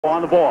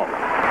on the ball.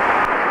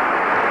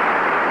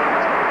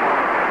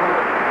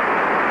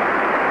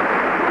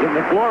 In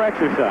the floor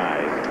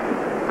exercise,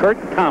 Kurt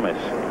Thomas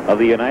of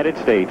the United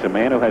States, a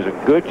man who has a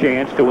good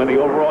chance to win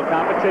the overall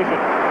competition.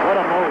 What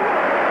a move.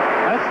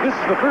 This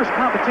is the first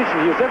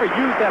competition he has ever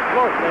used that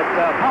float,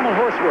 that pommel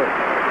horse work.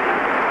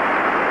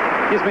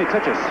 He's made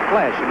such a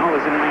splash in all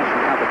his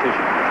international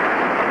competition.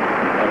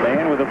 A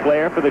man with a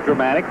flair for the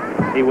dramatic.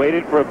 He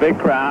waited for a big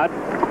crowd.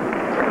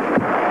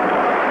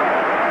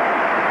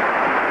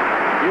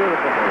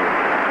 Beautiful move.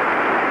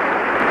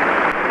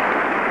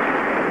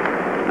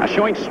 Now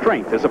showing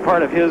strength as a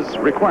part of his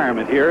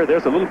requirement here.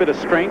 There's a little bit of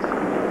strength.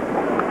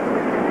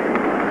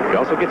 He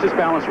also gets his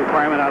balance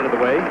requirement out of the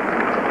way.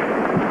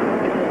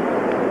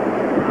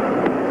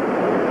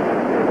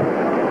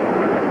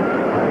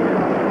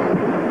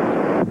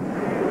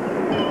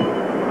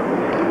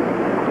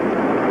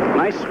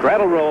 Nice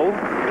straddle roll.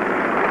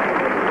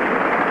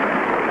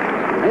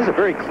 This is a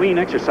very clean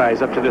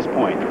exercise up to this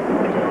point.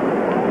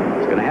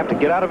 He's going to have to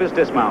get out of his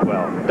dismount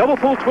well. Double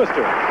full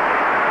twister.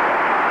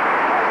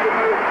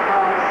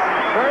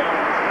 Kurt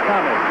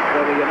Thomas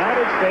for the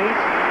United States,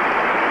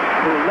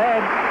 who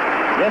led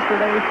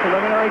yesterday's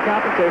preliminary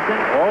competition.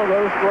 All of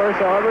those scores,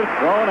 however,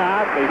 thrown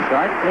out. They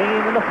start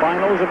clean in the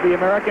finals of the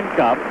American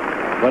Cup.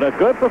 But a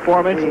good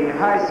performance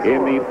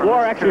in the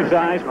floor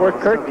exercise for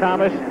Kurt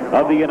Thomas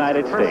of the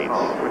United States.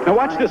 Now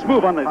watch this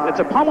move on it's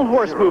a pommel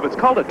horse move. It's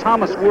called a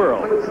Thomas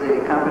whirl.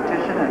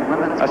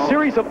 A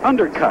series of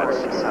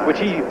undercuts, which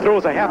he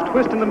throws a half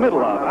twist in the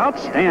middle of.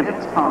 Outstanding.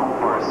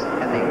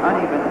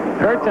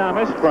 Kurt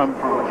Thomas from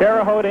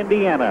Terre Haute,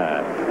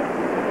 Indiana.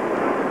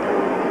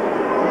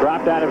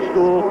 Dropped out of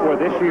school for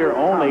this year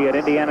only at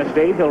Indiana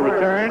State. He'll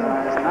return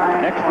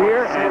next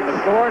year, and the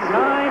score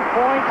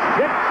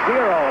 9.60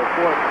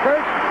 for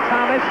Kurt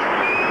Thomas.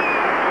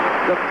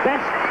 The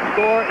best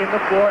score in the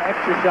floor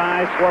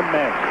exercise for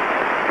men.